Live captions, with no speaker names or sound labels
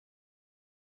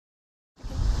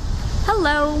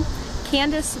Hello,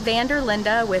 Candice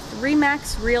Linde with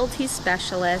Remax Realty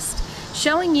Specialist,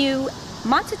 showing you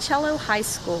Monticello High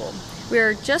School.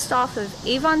 We're just off of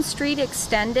Avon Street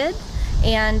Extended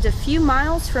and a few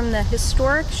miles from the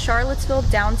historic Charlottesville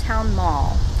Downtown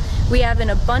Mall. We have an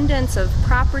abundance of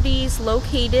properties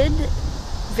located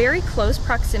very close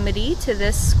proximity to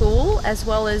this school as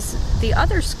well as the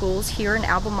other schools here in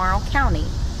Albemarle County.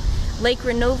 Lake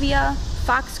Renovia,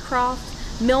 Foxcroft,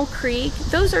 Mill Creek,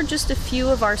 those are just a few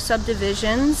of our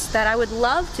subdivisions that I would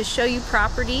love to show you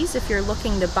properties if you're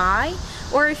looking to buy,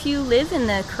 or if you live in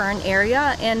the current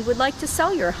area and would like to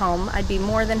sell your home. I'd be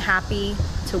more than happy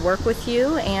to work with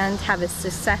you and have a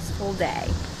successful day.